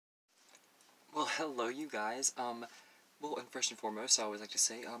Well, hello you guys. Well, and first and foremost, I always like to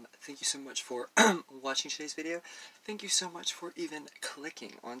say, thank you so much for watching today's video. Thank you so much for even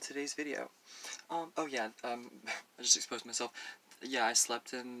clicking on today's video. Oh yeah, I just exposed myself. Yeah, I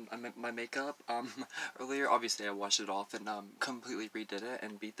slept in my makeup, earlier. Obviously, I washed it off and, completely redid it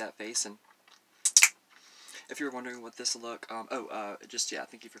and beat that face. And if you're wondering what this look, yeah,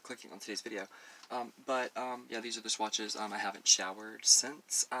 thank you for clicking on today's video. Yeah, these are the swatches. I haven't showered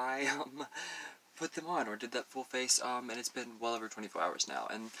since I, put them on or did that full face, and it's been well over 24 hours now,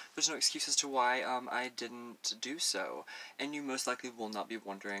 and there's no excuse as to why I didn't do so. And you most likely will not be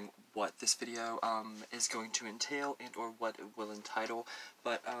wondering what this video is going to entail and or what it will entitle,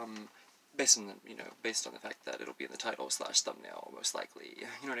 but based on the fact that it'll be in the title slash thumbnail most likely, you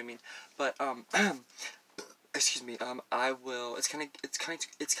know what I mean. But excuse me, I will,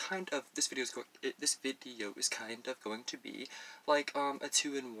 this video is kind of going to be like, a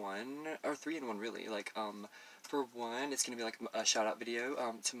 2-in-1, or 3-in-1 really, like, for one, it's gonna be like a shout-out video,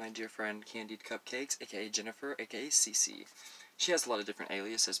 to my dear friend Candied Cupcakes, aka Jennifer, aka Cece. She has a lot of different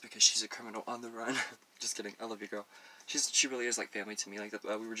aliases because she's a criminal on the run. Just kidding, I love you, girl. She really is like family to me. Like,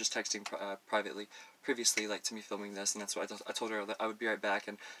 we were just texting privately previously, like, to me filming this, and that's why I told her that I would be right back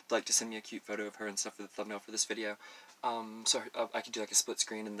and like to send me a cute photo of her and stuff for the thumbnail for this video. So I could do like a split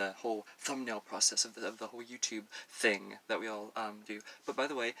screen in the whole thumbnail process of the whole YouTube thing that we all do. But by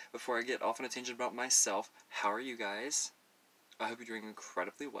the way, before I get off on a tangent about myself, how are you guys? I hope you're doing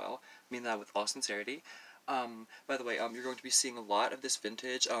incredibly well. I mean that with all sincerity. By the way, you're going to be seeing a lot of this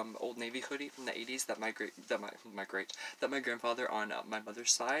vintage, Old Navy hoodie from the 80s that my grandfather on my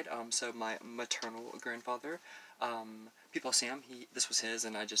mother's side, so my maternal grandfather, People Sam, this was his,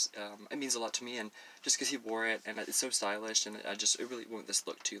 and I just, it means a lot to me, and just because he wore it, and it's so stylish, and I really want this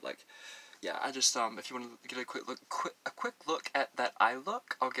look too, like, yeah, I just, if you want to get a quick look at that eye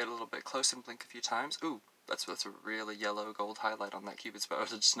look, I'll get a little bit close and blink a few times. Ooh, that's a really yellow gold highlight on that Cupid's bow. I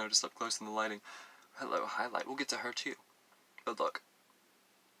just noticed up close in the lighting. Hello, highlight. We'll get to her too. But look.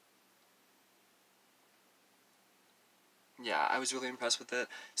 Yeah, I was really impressed with it.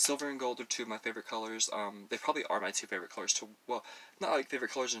 Silver and gold are two of my favorite colors. They probably are my two favorite colors too. Well, not like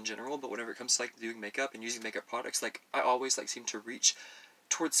favorite colors in general, but whenever it comes to like doing makeup and using makeup products, like I always like seem to reach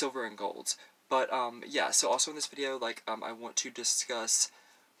towards silver and golds. But yeah. So also in this video, like I want to discuss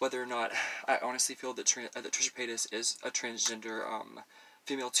whether or not I honestly feel that that Trisha Paytas is a transgender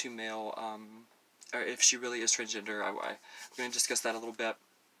female to male or if she really is transgender. I'm going to discuss that a little bit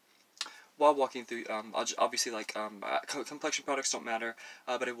while walking through. Obviously, like, complexion products don't matter,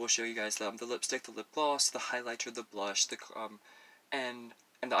 but I will show you guys the lipstick, the lip gloss, the highlighter, the blush, and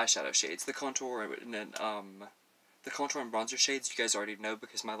the eyeshadow shades, the contour, and then, the contour and bronzer shades you guys already know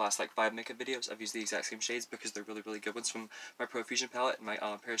because my last, like, 5 makeup videos, I've used the exact same shades because they're really, really good ones from my Profusion palette and my,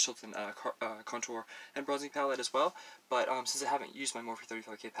 Paris Hilton, contour and bronzing palette as well. But, since I haven't used my Morphe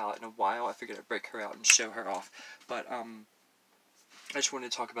 35K palette in a while, I figured I'd break her out and show her off. But, I just wanted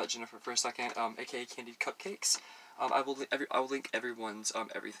to talk about Jennifer for a second, aka Candied Cupcakes. I will link everyone's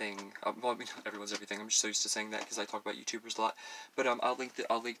everything. Well, I mean not everyone's everything. I'm just so used to saying that because I talk about YouTubers a lot. But I'll link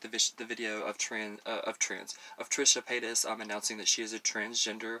the video of Trisha Paytas announcing that she is a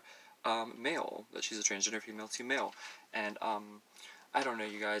transgender male, that she's a transgender female to male, and I don't know,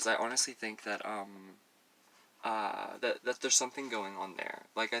 you guys. I honestly think that that there's something going on there.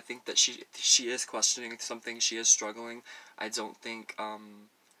 Like, I think that she is questioning something, she is struggling. I don't think,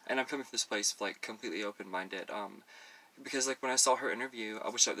 and I'm coming from this place, like, completely open-minded, because, like, when I saw her interview, I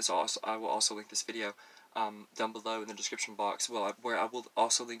will also link this video, down below in the description box, where I will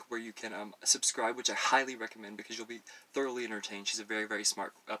also link where you can, subscribe, which I highly recommend, because you'll be thoroughly entertained. She's a very, very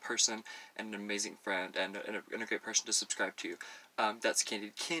smart person, and an amazing friend, and a great person to subscribe to. That's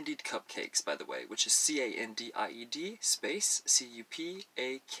Candied Cupcakes, by the way, which is Candied space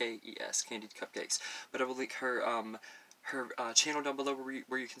Cupakes, Candied Cupcakes. But I will link her channel down below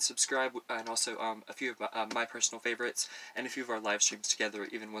where you can subscribe, and also a few of my personal favorites, and a few of our live streams together,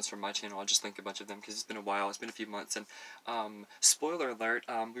 even ones from my channel. I'll just link a bunch of them because it's been a while, it's been a few months, and spoiler alert,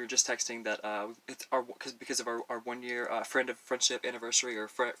 we were just texting that it's because of our 1 year friendship anniversary, or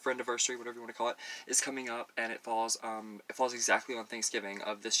friendiversary, whatever you want to call it, is coming up, and it falls exactly on Thanksgiving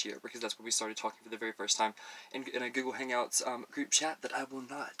of this year, because that's when we started talking for the very first time in a Google Hangouts group chat that I will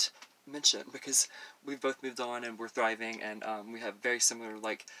not mention because we've both moved on and we're thriving, and we have very similar,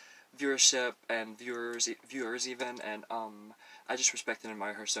 like, viewership and viewers even, and I just respect and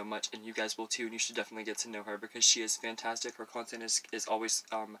admire her so much, and you guys will too, and you should definitely get to know her because she is fantastic. Her content is always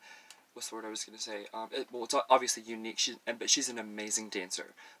what's the word I was going to say? Well, it's obviously unique, but she's an amazing dancer.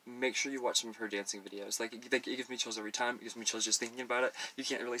 Make sure you watch some of her dancing videos. Like, it gives me chills every time. It gives me chills just thinking about it. You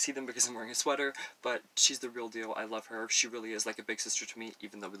can't really see them because I'm wearing a sweater, but she's the real deal. I love her. She really is like a big sister to me,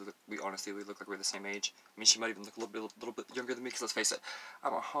 even though we honestly look like we're the same age. I mean, she might even look a little bit younger than me, because let's face it,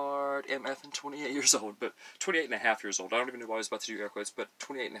 I'm a hard MF and 28 years old, but 28 and a half years old. I don't even know why I was about to do air quotes, but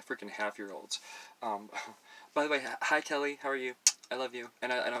 28 and a freaking half-year-olds. By the way, hi Kelly, how are you? I love you,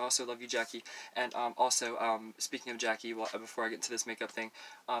 and I also love you, Jackie. And also, speaking of Jackie, before I get into this makeup thing,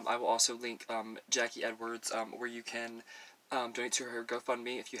 I will also link Jackie Edwards, where you can donate to her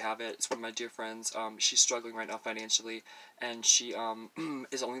GoFundMe if you have it. It's one of my dear friends. She's struggling right now financially, and she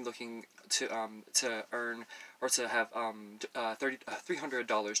is only looking to earn or to have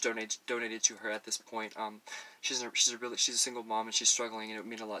 $300 donated to her at this point. She's a single mom, and she's struggling, and it would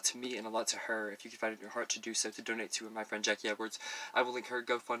mean a lot to me and a lot to her if you can find it in your heart to do so, to donate to my friend Jackie Edwards. I will link her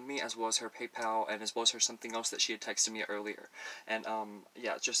GoFundMe as well as her PayPal, and as well as her something else that she had texted me earlier. And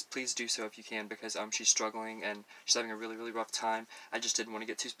yeah, just please do so if you can, because she's struggling and she's having a really rough time. I just didn't want to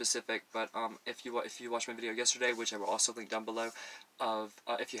get too specific, but if you watched my video yesterday, which I will also link down below, of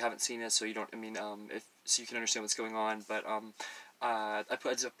if you haven't seen it, so you don't, so you can understand what's going on, but I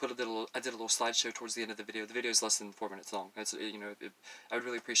did a little slideshow towards the end of the video. The video is less than 4 minutes long. It's, I would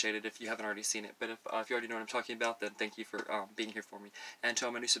really appreciate it if you haven't already seen it. But if you already know what I'm talking about, then thank you for being here for me. And to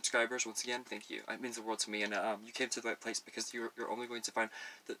all my new subscribers, once again, thank you. It means the world to me. And you came to the right place, because you're only going to find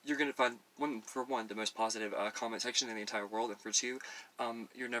for one, the most positive comment section in the entire world, and for two,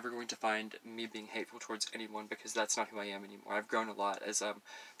 you're never going to find me being hateful towards anyone, because that's not who I am anymore. I've grown a lot as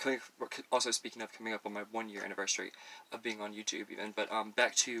also speaking of coming up on my 1-year anniversary of being on YouTube. But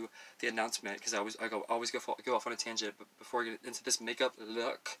back to the announcement, because I always go off on a tangent. But before I get into this makeup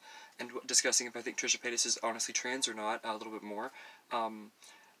look and discussing if I think Trisha Paytas is honestly trans or not a little bit more,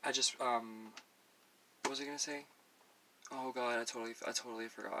 I just what was I gonna say? Oh God, I totally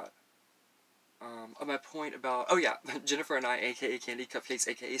forgot. My point about, oh yeah, Jennifer and I, aka Candied, Cupcakes,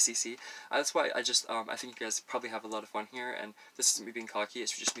 aka CC. That's why I think you guys probably have a lot of fun here, and this isn't me being cocky,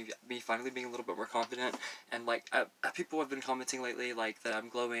 it's just me finally being a little bit more confident, and like, people have been commenting lately, like, that I'm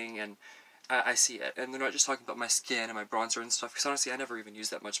glowing, and I see it, and they're not just talking about my skin and my bronzer and stuff, because honestly, I never even use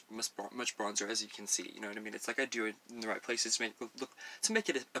that much bronzer, as you can see, you know what I mean? It's like I do it in the right places to make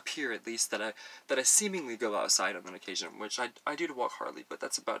it appear, at least, that I seemingly go outside on occasion, which I do to walk hardly, but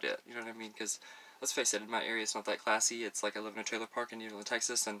that's about it, you know what I mean? Because, let's face it, in my area, it's not that classy. It's like I live in a trailer park in Nederland,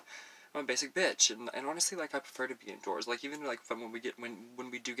 Texas, and I'm a basic bitch, and honestly, like, I prefer to be indoors. Like, even like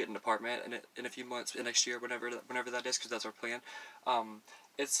when we do get an apartment in a few months, next year, whenever that is, because that's our plan.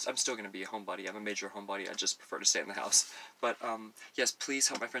 I'm still gonna be a homebody. I'm a major homebody. I just prefer to stay in the house. But yes, please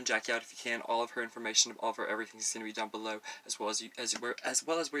help my friend Jackie out if you can. All of her information, all of her everything is gonna be down below, as well as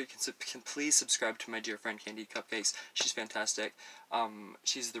where you can please subscribe to my dear friend Candied Cupcakes. She's fantastic.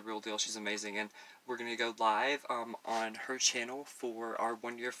 She's the real deal. She's amazing, and we're gonna go live on her channel for our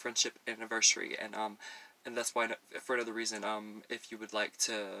 1-year friendship anniversary, and that's why, for another reason, if you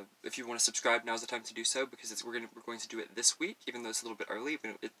want to subscribe, now's the time to do so, because we're going to do it this week, even though it's a little bit early,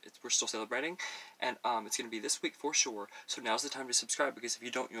 but we're still celebrating, and it's going to be this week for sure. So now's the time to subscribe, because if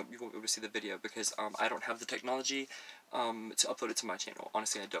you don't, you won't be able to see the video, because I don't have the technology to upload it to my channel.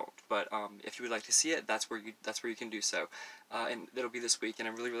 Honestly, I don't. But if you would like to see it, that's where you can do so, and it'll be this week, and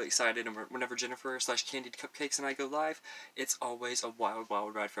I'm really excited. And whenever Jennifer / Candied Cupcakes and I go live, it's always a wild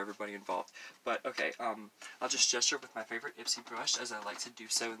ride for everybody involved. But okay, I'll just gesture with my favorite Ipsy brush, as I like to do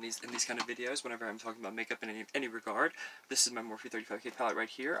so in these kind of videos whenever I'm talking about makeup in any regard. This is my Morphe 35K palette right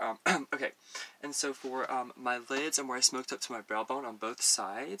here. Okay, and so for my lids and where I smoked up to my brow bone on both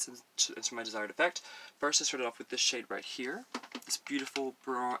sides, and to my desired effect, first I started off with this shade right here. This beautiful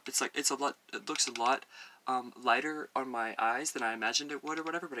bronze. It looks a lot lighter on my eyes than I imagined it would or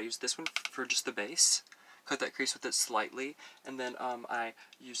whatever, but I used this one for just the base. Cut that crease with it slightly, and then I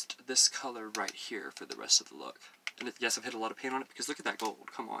used this color right here for the rest of the look. And yes, I've hit a lot of paint on it, because look at that gold,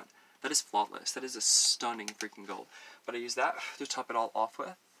 come on. That is flawless, that is a stunning freaking gold. But I use that to top it all off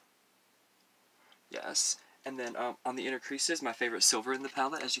with. Yes, and then on the inner creases, my favorite silver in the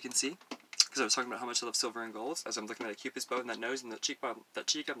palette, as you can see. Because I was talking about how much I love silver and golds, as I'm looking at a Cupid's bow and that nose and that cheek, I'm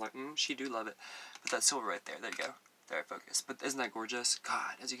like, she do love it. But that silver right there, there you go. There, I focus. But isn't that gorgeous?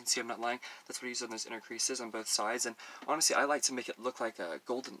 God, as you can see, I'm not lying. That's what I use on those inner creases on both sides. And honestly, I like to make it look like a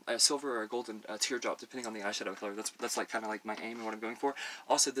silver or a golden teardrop, depending on the eyeshadow color. That's like kind of like my aim and what I'm going for.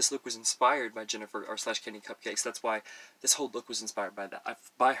 Also, this look was inspired by Jennifer or / Candied Cupcakes. That's why this whole look was inspired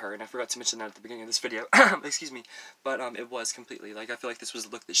by her. And I forgot to mention that at the beginning of this video. Excuse me. But it was completely like I feel like this was a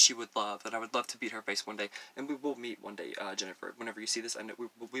look that she would love, and I would love to beat her face one day. And we will meet one day, Jennifer. Whenever you see this, I know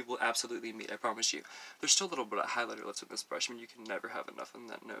we will absolutely meet. I promise you. There's still a little bit of highlighter left with this brush. I mean, you can never have enough on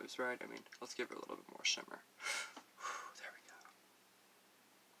that nose, right? I mean, let's give her a little bit more shimmer. There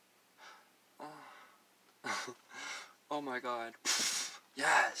we go. Oh, oh my God.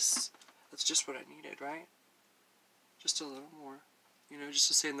 Yes! That's just what I needed, right? Just a little more. You know, just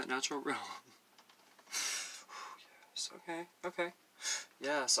to stay in that natural realm. Yes, okay, okay.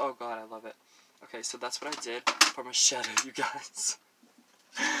 Yes, oh God, I love it. Okay, so that's what I did for my shadow, you guys.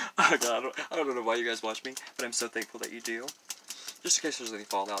 Oh God, I don't know why you guys watch me, but I'm so thankful that you do. Just in case there's any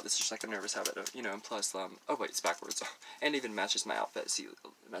fallout, this is just like a nervous habit, you know, and plus, oh wait, it's backwards. And even matches my outfit, see, it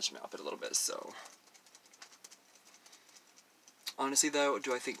matches my outfit a little bit, so. Honestly though,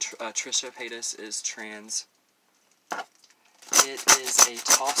 do I think Trisha Paytas is trans? It is a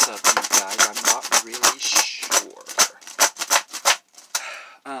toss-up, you guys, I'm not really sure.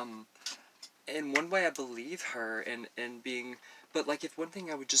 In one way I believe her in being, but like if one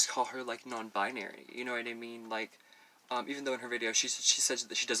thing I would just call her like non-binary, you know what I mean? Like, even though in her video she says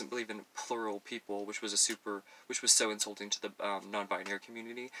that she doesn't believe in plural people, which was so insulting to the non-binary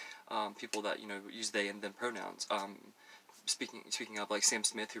community, people that, you know, use they and them pronouns. Speaking of, like Sam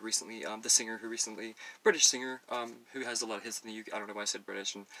Smith, who recently, the singer who recently, British singer, who has a lot of hits in the UK, I don't know why I said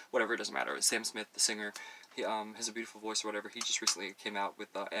British, and whatever, it doesn't matter, Sam Smith, the singer, he, has a beautiful voice or whatever, he just recently came out with,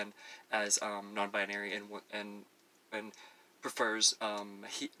 and as, non-binary and prefers,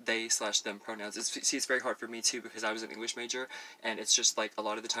 they/them pronouns. It's very hard for me too, because I was an English major, and it's just like, a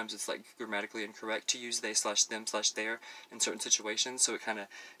lot of the times it's like grammatically incorrect to use they/them/their in certain situations, so it kind of,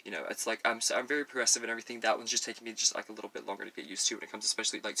 you know, it's like, I'm very progressive and everything. That one's just taking me just like a little bit longer to get used to when it comes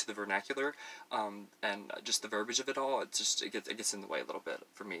especially like to the vernacular, and just the verbiage of it all. It gets in the way a little bit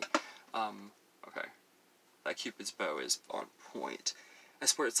for me. Okay, that Cupid's bow is on point. I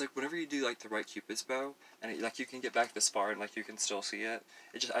swear, it's like whenever you do like the right Cupid's bow, and like you can get back this far and like you can still see it.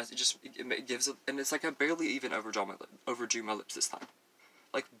 It gives, and it's like I barely even overdrew my lips this time,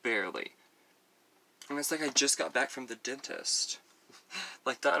 like barely. And it's like I just got back from the dentist,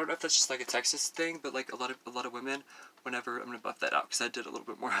 like that. I don't know if that's just like a Texas thing, but like a lot of women, whenever I'm gonna buff that out because I did a little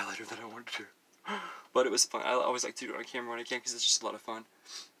bit more highlighter than I wanted to, but it was fun. I always like to do it on camera when I can because it's just a lot of fun.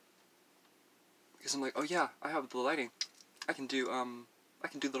 Because I'm like, oh yeah, I have the lighting, I can do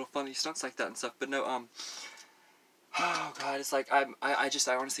little funny stunts like that and stuff, but no, oh God, it's like, I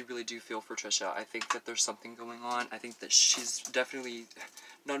honestly really do feel for Trisha. I think that there's something going on. I think that she's definitely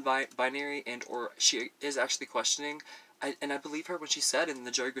non-binary, or she is actually questioning, and I believe her when she said in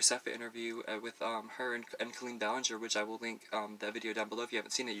the Joey Graceffa interview with her and Colleen Ballinger, which I will link that video down below. If you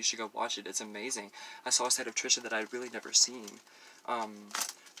haven't seen it, you should go watch it. It's amazing. I saw a side of Trisha that I'd really never seen,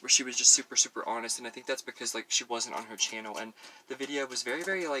 where she was just super honest, and I think that's because like she wasn't on her channel, and the video was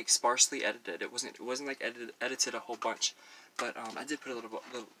very like sparsely edited. It wasn't like edited a whole bunch, but I did put a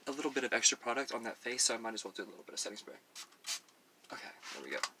little bit of extra product on that face, so I might as well do a little bit of setting spray. Okay, there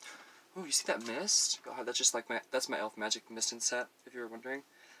we go. Oh, you see that mist? God, that's just like that's my Elf Magic mist and set, if you were wondering.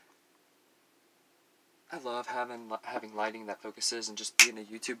 I love having lighting that focuses and just being a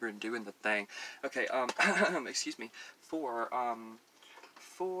YouTuber and doing the thing. Okay, excuse me.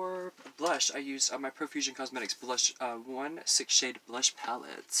 For blush, I used my Profusion Cosmetics blush 1 6-shade blush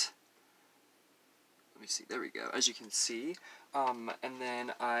palette. Let me see, there we go, as you can see. And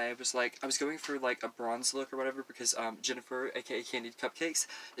then I was going for like a bronze look or whatever, because Jennifer, aka Candied Cupcakes,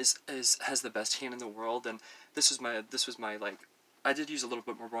 has the best tan in the world, and this was my like, I did use a little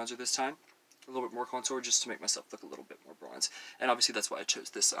bit more bronzer this time, a little bit more contour, just to make myself look a little bit more bronze. And obviously that's why I chose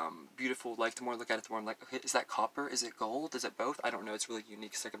this beautiful, like, the more I look at it, the more I'm like, okay, is that copper? Is it gold? Is it both? I don't know. It's really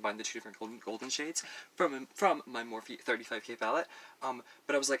unique because I combined the two different golden shades from my Morphe 35K palette.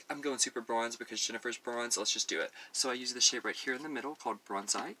 But I was like, I'm going super bronze because Jennifer's bronze. Let's just do it. So I use the shade right here in the middle called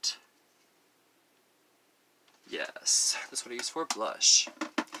Bronzite. Yes, that's what I use for blush.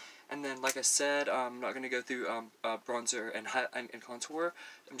 And then, like I said, I'm not going to go through bronzer and contour.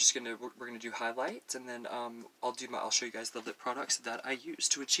 We're gonna do highlights, and then I'll show you guys the lip products that I use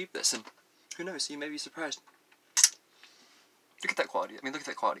to achieve this. And who knows, you may be surprised. Look at that quality. I mean, look at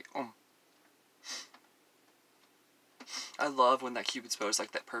that quality. I love when that Cupid's bow is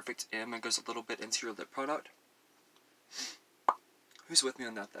like that perfect M and goes a little bit into your lip product. Who's with me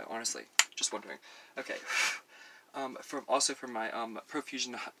on that though? Honestly, just wondering. Okay. from my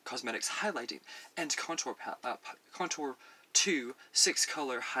Profusion Cosmetics highlighting and contour 2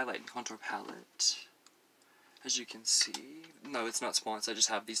 6-color highlight and contour palette. As you can see, no, it's not sponsored. I just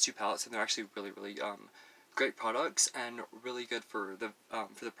have these two palettes, and they're actually really great products and really good for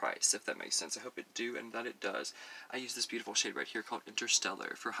the price, if that makes sense. I hope it do, and that it does. I use this beautiful shade right here called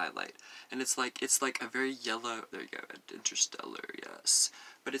Interstellar for highlight, and it's like a very yellow. There you go, Interstellar, yes.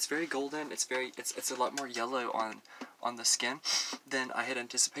 But it's very golden. It's a lot more yellow on the skin than I had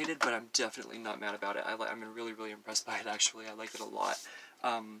anticipated. But I'm definitely not mad about it. I'm really impressed by it. Actually, I like it a lot.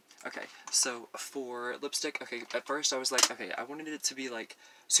 Okay, so for lipstick, okay, at first I was like, okay, I wanted it to be like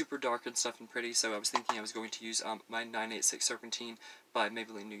super dark and stuff and pretty, so I was thinking I was going to use my 986 Serpentine by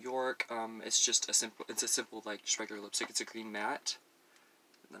Maybelline New York. It's just a simple like just regular lipstick. It's a green matte.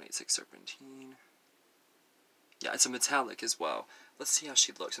 986 Serpentine. Yeah, it's a metallic as well. Let's see how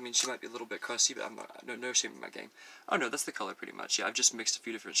she looks. I mean, she might be a little bit crusty, but I'm not, no shame in my game. Oh no, that's the color pretty much. Yeah, I've just mixed a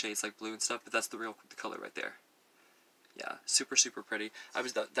few different shades like blue and stuff, but that's the color right there. Yeah, super pretty.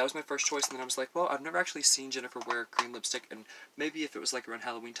 That was my first choice, and then I was like, well, I've never actually seen Jennifer wear green lipstick, and maybe if it was like around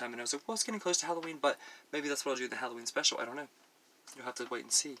Halloween time, and I was like, well, it's getting close to Halloween, but maybe that's what I'll do in the Halloween special. I don't know. You'll have to wait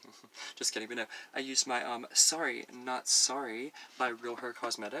and see. Just kidding, but no. I used my Sorry Not Sorry by Real Her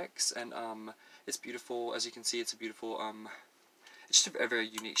Cosmetics, and it's beautiful. As you can see, it's a beautiful it's just a very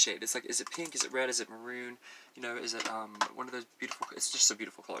unique shade. It's like, is it pink? Is it red? Is it maroon? You know, is it one of those beautiful? It's just a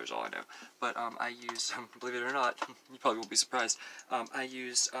beautiful color is all I know. But I used, believe it or not, you probably won't be surprised. I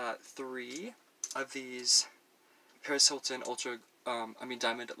used 3 of these Paris Hilton Ultra,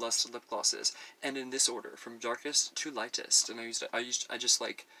 Diamond Lust lip glosses, and in this order, from darkest to lightest. And I used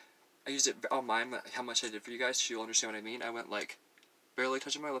it. I'll mime how much I did for you guys, so you'll understand what I mean. I went like barely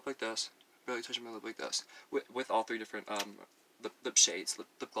touching my lip like this, barely touching my lip like this, with all 3 different lip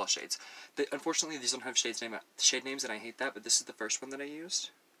gloss shades. Unfortunately, these don't have shade names, and I hate that, but this is the first one that I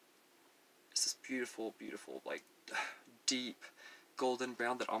used. It's this beautiful, like, deep golden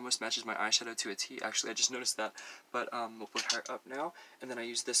brown that almost matches my eyeshadow to a T. Actually, I just noticed that, but we'll put her up now, and then I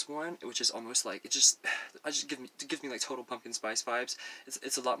use this one, which is almost like, it gives me like total pumpkin spice vibes.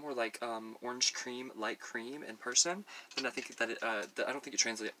 It's a lot more like orange cream, light cream in person, and I think that I don't think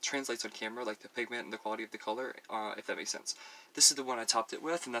it translates on camera, like the pigment and the quality of the color, if that makes sense. This is the one I topped it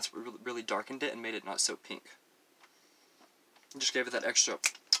with, and that's what really darkened it and made it not so pink. And just gave it that extra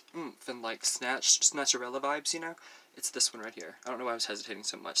oomph and like Snatcherella vibes, you know? It's this one right here. I don't know why I was hesitating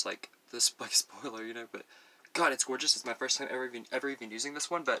so much, like this like spoiler, you know, but God, it's gorgeous. It's my first time ever even using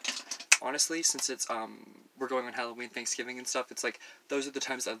this one, but honestly, since it's we're going on Halloween, Thanksgiving and stuff, it's like those are the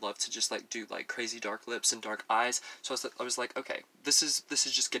times I love to just like do like crazy dark lips and dark eyes. So I was like, okay, this is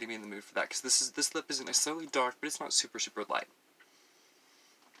just getting me in the mood for that, because this lip isn't necessarily dark, but it's not super light.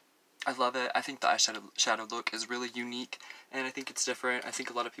 I love it. I think the eyeshadow look is really unique, and I think it's different. I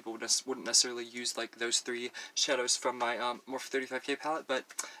think a lot of people wouldn't necessarily use like those 3 shadows from my Morphe 35K palette, but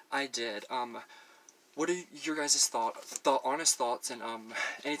I did. What are your guys' honest thoughts, and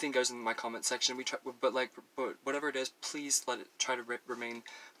anything goes in my comment section. But whatever it is, please let it try to remain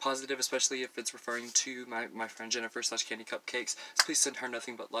positive, especially if it's referring to my friend Jennifer /Candy Cupcakes. Please send her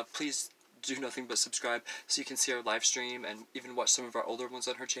nothing but love. Please do nothing but subscribe so you can see our live stream and even watch some of our older ones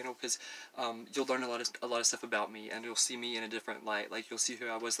on her channel, because you'll learn a lot of stuff about me, and you'll see me in a different light. Like, you'll see who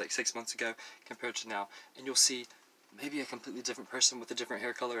I was like 6 months ago compared to now, and you'll see maybe a completely different person with a different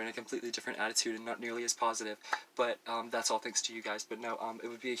hair color and a completely different attitude and not nearly as positive, but that's all thanks to you guys. But no, it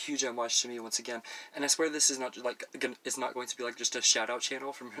would be a huge homage to me once again, and I swear this is not like, again, it's not going to be like just a shout out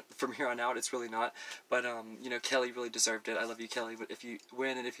channel from here on out. It's really not, but you know, Kelly really deserved it. I love you, Kelly, but if you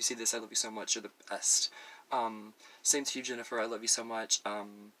win and if you see this, I love you so much. You're the best. Same to you, Jennifer. I love you so much.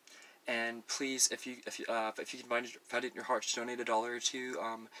 And please, if you can find it in your heart to donate $1 or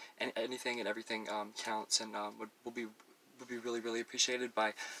 $2, and anything and everything counts, and would be really appreciated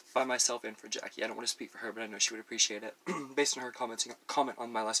by myself and for Jackie. I don't want to speak for her, but I know she would appreciate it. Based on her comment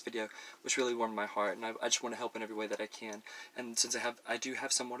on my last video, which really warmed my heart, and I just want to help in every way that I can. And since I do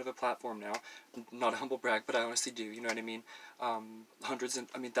have somewhat of a platform now, not a humble brag, but I honestly do, you know what I mean?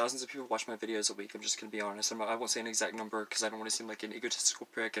 Thousands of people watch my videos a week. I'm just gonna be honest. I won't say an exact number because I don't want to seem like an egotistical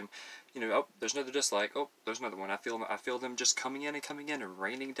prick. And you know, oh, there's another dislike. Oh, there's another one. I feel them just coming in and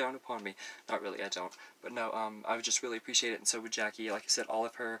raining down upon me. Not really, I don't. But no, I would just really appreciate it, and so would Jackie. Like I said, all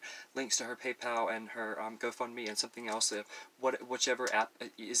of her links to her PayPal and her GoFundMe and something else, whichever app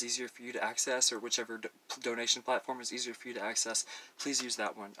is easier for you to access, or whichever donation platform is easier for you to access, please use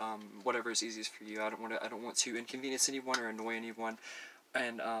that one. Whatever is easiest for you. I don't want to inconvenience anyone or annoy anyone,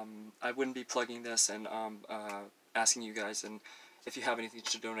 and I wouldn't be plugging this and asking you guys and if you have anything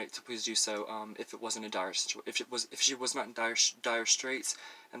to donate, to please do so. If it wasn't a dire if she was not in dire straits,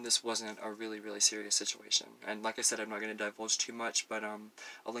 and this wasn't a really serious situation. And like I said, I'm not going to divulge too much, but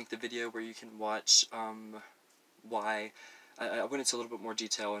I'll link the video where you can watch why. I went into a little bit more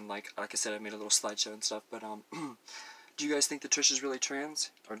detail, and like I said, I made a little slideshow and stuff. But do you guys think that Trisha's really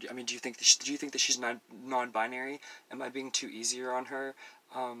trans? Or do you think that she's non-binary? Am I being too easier on her?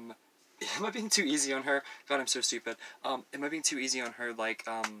 Am I being too easy on her? God, I'm so stupid. Am I being too easy on her? Like,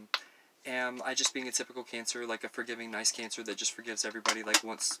 am I just being a typical Cancer, like a forgiving, nice Cancer that just forgives everybody like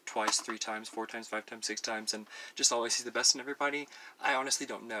once, twice, 3 times, 4 times, 5 times, 6 times, and just always sees the best in everybody? I honestly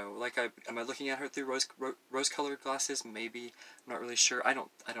don't know. Like, am I looking at her through rose-colored glasses? Maybe. I'm not really sure. I don't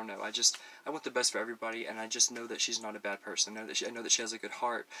know. I want the best for everybody, and I just know that she's not a bad person. I know that she has a good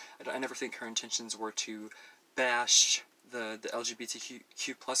heart. I never think her intentions were to bash the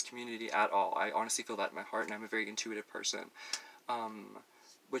LGBTQ plus community at all. I honestly feel that in my heart, and I'm a very intuitive person.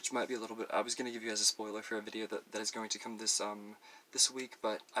 Which might be a little bit. I was going to give you guys a spoiler for a video that is going to come this week,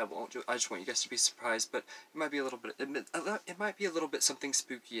 but I won't. I just want you guys to be surprised. But it might be a little bit. It might be a little bit something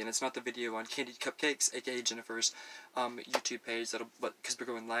spooky, and it's not the video on Candied Cupcakes, aka Jennifer's YouTube page. Because we're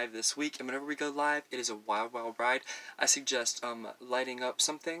going live this week, and whenever we go live, it is a wild ride. I suggest lighting up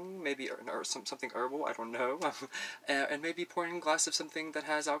something, maybe or something herbal. I don't know, and maybe pouring a glass of something that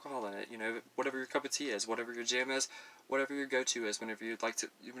has alcohol in it. You know, whatever your cup of tea is, whatever your jam is, whatever your go-to is. Whenever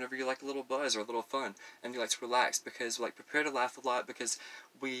you like a little buzz or a little fun, and you like to relax, because like prepare to laugh a lot, because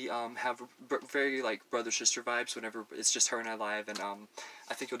we have very like brother-sister vibes whenever it's just her and I live, and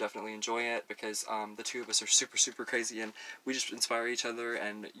I think you'll definitely enjoy it, because the two of us are super crazy, and we just inspire each other,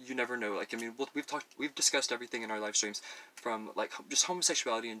 and you never know. Like, I mean, we've discussed everything in our live streams, from like just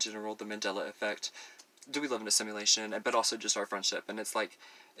homosexuality in general, the Mandela effect, do we live in a simulation, but also just our friendship, and it's like,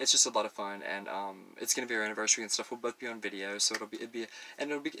 it's just a lot of fun, and it's gonna be our anniversary and stuff. We'll both be on video, so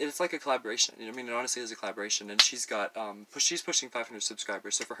it's like a collaboration. You know, I mean, it honestly is a collaboration, and she's got she's pushing 500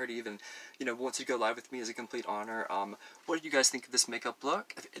 subscribers, so for her to even, you know, want to go live with me is a complete honor. What do you guys think of this makeup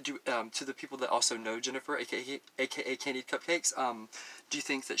look? To the people that also know Jennifer, aka Candied Cupcakes, do you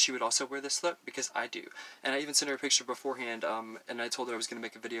think that she would also wear this look? Because I do, and I even sent her a picture beforehand, and I told her I was gonna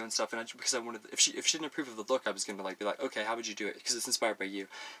make a video and stuff, and because I wanted, if she didn't approve of the look, I was gonna be like, okay, how would you do it? Because it's inspired by you.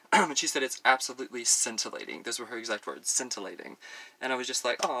 And she said it's absolutely scintillating. Those were her exact words, scintillating. And I was just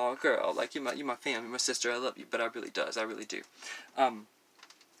like, oh girl, like you're my family, my sister, I love you. But I really do.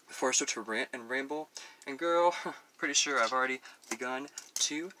 Before I start to rant and ramble, and girl, pretty sure I've already begun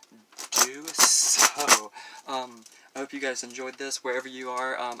to do so. I hope you guys enjoyed this wherever you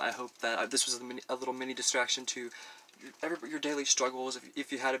are. I hope that this was a little mini distraction to your daily struggles.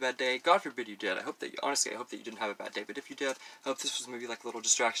 If you had a bad day, God forbid you did. I hope that honestly, I hope that you didn't have a bad day. But if you did, I hope this was maybe like a little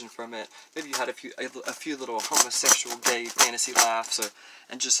distraction from it. Maybe you had a few little homosexual gay fantasy laughs,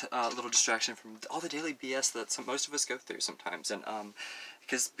 and just a little distraction from all the daily BS that most of us go through sometimes. And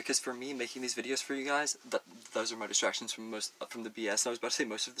because for me, making these videos for you guys, those are my distractions from the BS. And I was about to say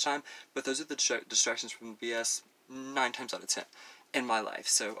most of the time, but those are the distractions from the BS 9 times out of 10 in my life.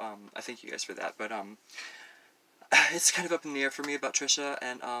 So I thank you guys for that. But it's kind of up in the air for me about Trisha,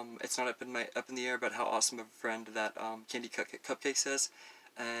 and it's not up in the air about how awesome of a friend that Candied Cupcakes is,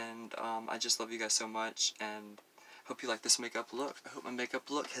 and I just love you guys so much, and hope you like this makeup look. I hope my makeup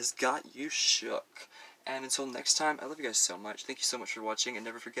look has got you shook. And until next time, I love you guys so much. Thank you so much for watching, and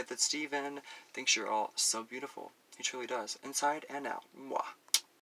never forget that Steven thinks you're all so beautiful. He truly does, inside and out. Mwah.